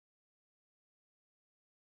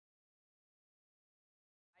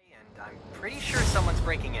someone's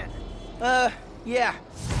breaking in. Yeah.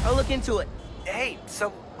 I'll look into it. Hey,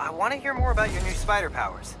 so I want to hear more about your new spider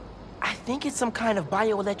powers. I think it's some kind of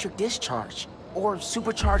bioelectric discharge. Or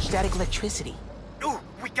supercharged static electricity. Ooh,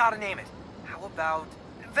 we gotta name it. How about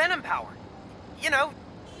venom power? You know,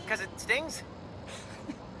 because it stings.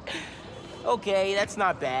 Okay, that's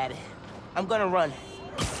not bad. I'm gonna run.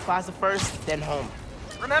 Plaza first, then home.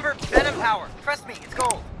 Remember, venom power. Trust me, it's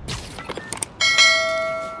gold.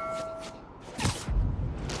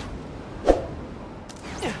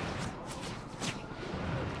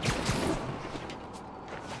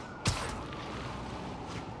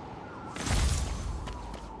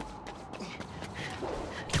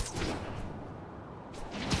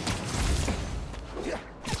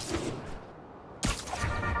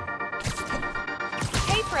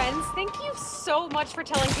 Thank you so much for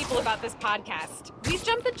telling people about this podcast. We've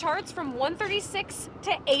jumped the charts from 136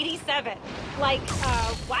 to 87. Like,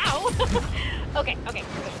 wow. Okay.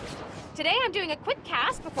 Today I'm doing a quick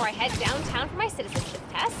cast before I head downtown for my citizenship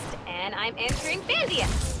test, and I'm answering fan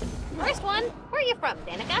DMs. First one, where are you from,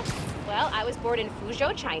 Danica? Well, I was born in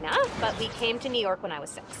Fuzhou, China, but we came to New York when I was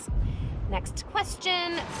 6. Next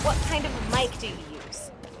question, what kind of mic do you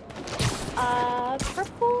use?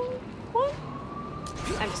 Purple one?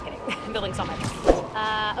 I'm just kidding. Building's on my phone.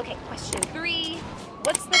 Okay, question 3.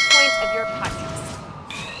 What's the point of your podcast?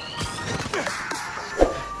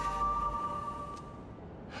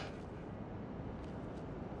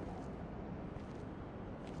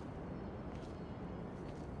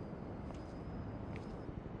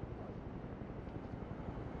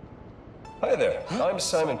 Hi there, I'm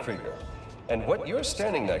Simon Krieger, and what you're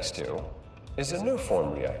standing next to is a new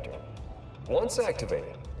form reactor. Once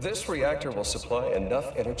activated, this reactor will supply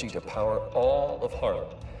enough energy to power all of Harlem.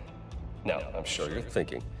 Now, I'm sure you're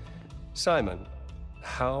thinking, Simon,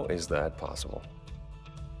 how is that possible?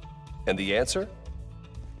 And the answer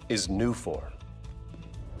is Nuform.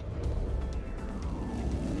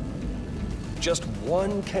 Just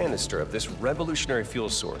one canister of this revolutionary fuel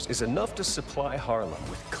source is enough to supply Harlem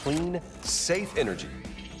with clean, safe energy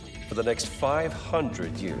for the next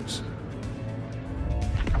 500 years.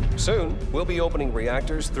 Soon, we'll be opening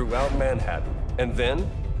reactors throughout Manhattan, and then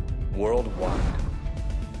worldwide.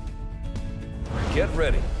 Get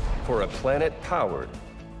ready for a planet powered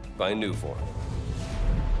by Nuform.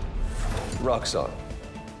 Roxxon,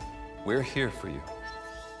 we're here for you.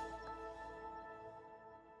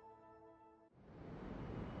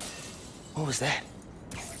 What was that?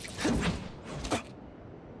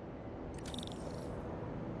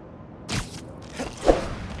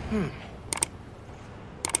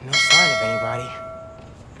 No sign of anybody.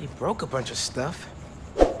 They broke a bunch of stuff.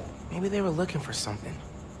 Maybe they were looking for something.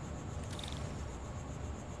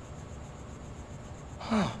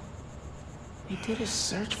 Huh. They did a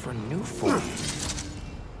search for Nuform.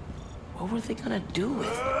 What were they gonna do with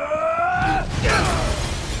it?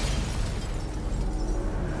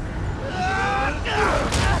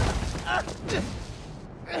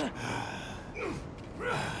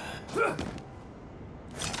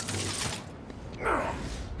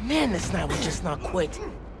 Man, this night will just not quit.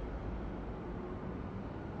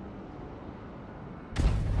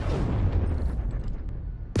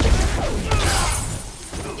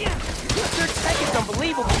 Their tech is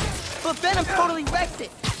unbelievable, but Venom totally wrecked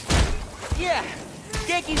it. Yeah,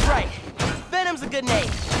 Genki's right. Venom's a good name.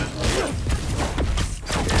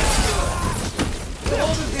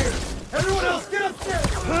 Hold him here! Everyone else, get upstairs!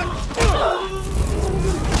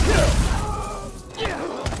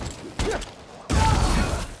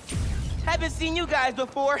 Haven't seen you guys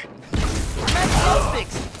before. I'm at glow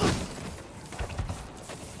sticks.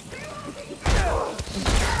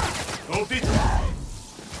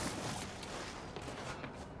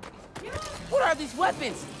 What are these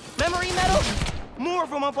weapons? Memory metal? More of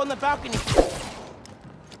them up on the balcony.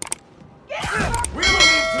 We don't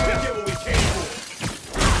need to get what we came for!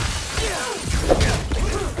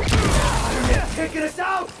 You're taking us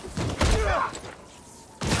out!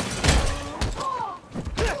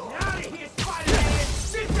 Out of here, Spider-Man!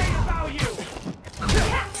 This ain't about you!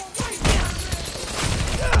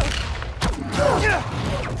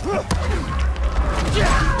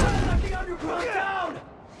 Let the underground down!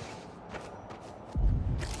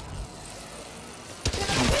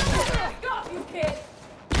 Stop, you kid!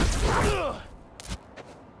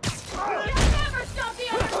 You'll never stop the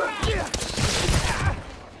underground!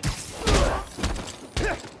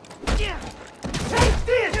 Take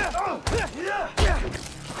this!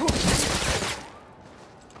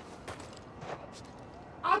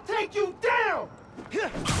 I'll take you down!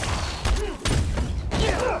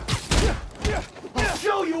 I'll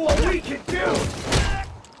show you what we can do!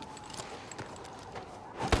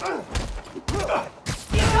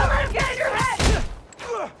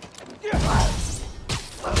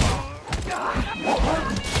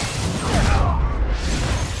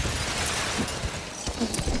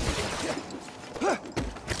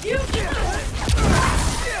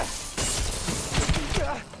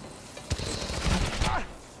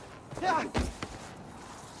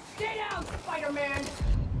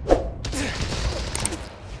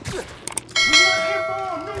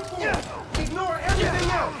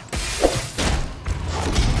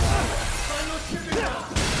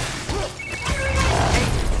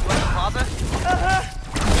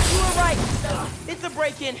 It's a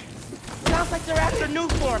break-in. Sounds like they're after new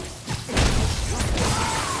form. The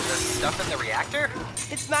stuff in the reactor?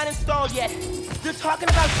 It's not installed yet. They're talking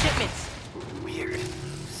about shipments. Weird.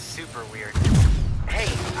 Super weird. Hey,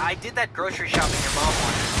 I did that grocery shopping your mom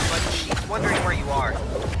wanted, but she's wondering where you are.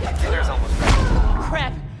 Dinner's almost ready.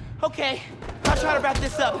 Crap. Okay, I'll try to wrap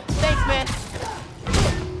this up. Thanks, man.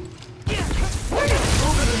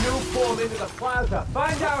 Moving the new form into the plaza.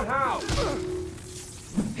 Find out how.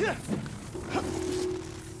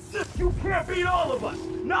 You can't beat all of us.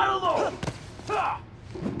 Not alone.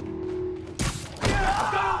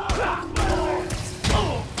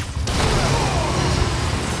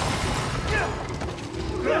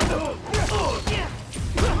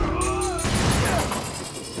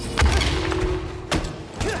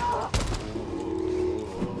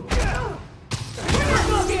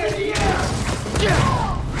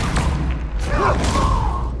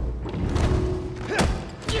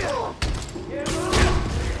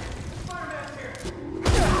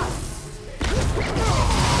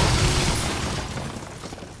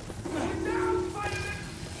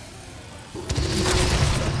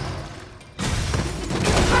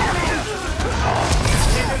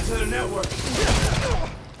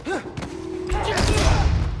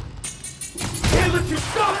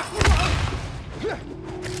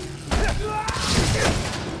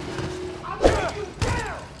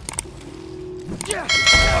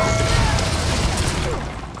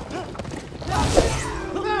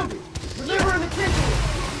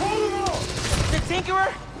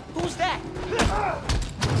 Tinkerer? Who's that?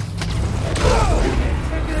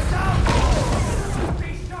 Taking us out. Be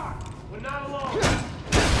sharp. We're not alone.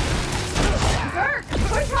 Kirk,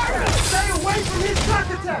 push harder. Stay away from his shark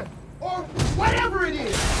attack, or whatever it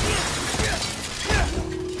is.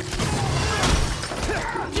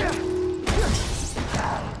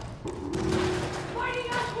 Fighting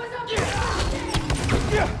us was a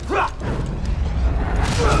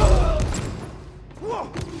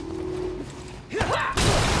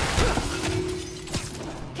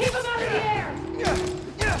keep him out of the air!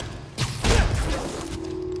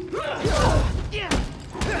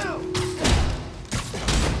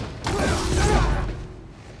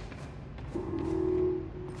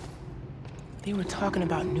 They were talking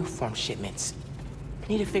about new form shipments. I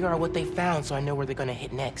need to figure out what they found so I know where they're gonna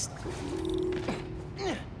hit next.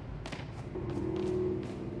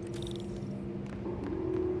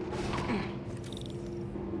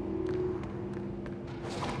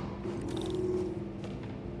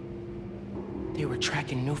 They were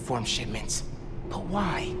tracking new form shipments. But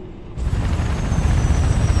why?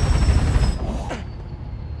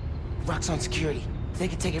 Rock's on security. They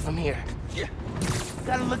can take it from here.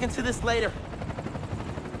 Gotta look into this later.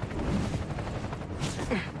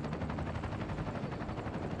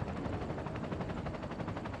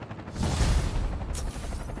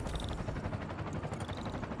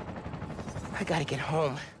 I gotta get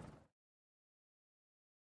home.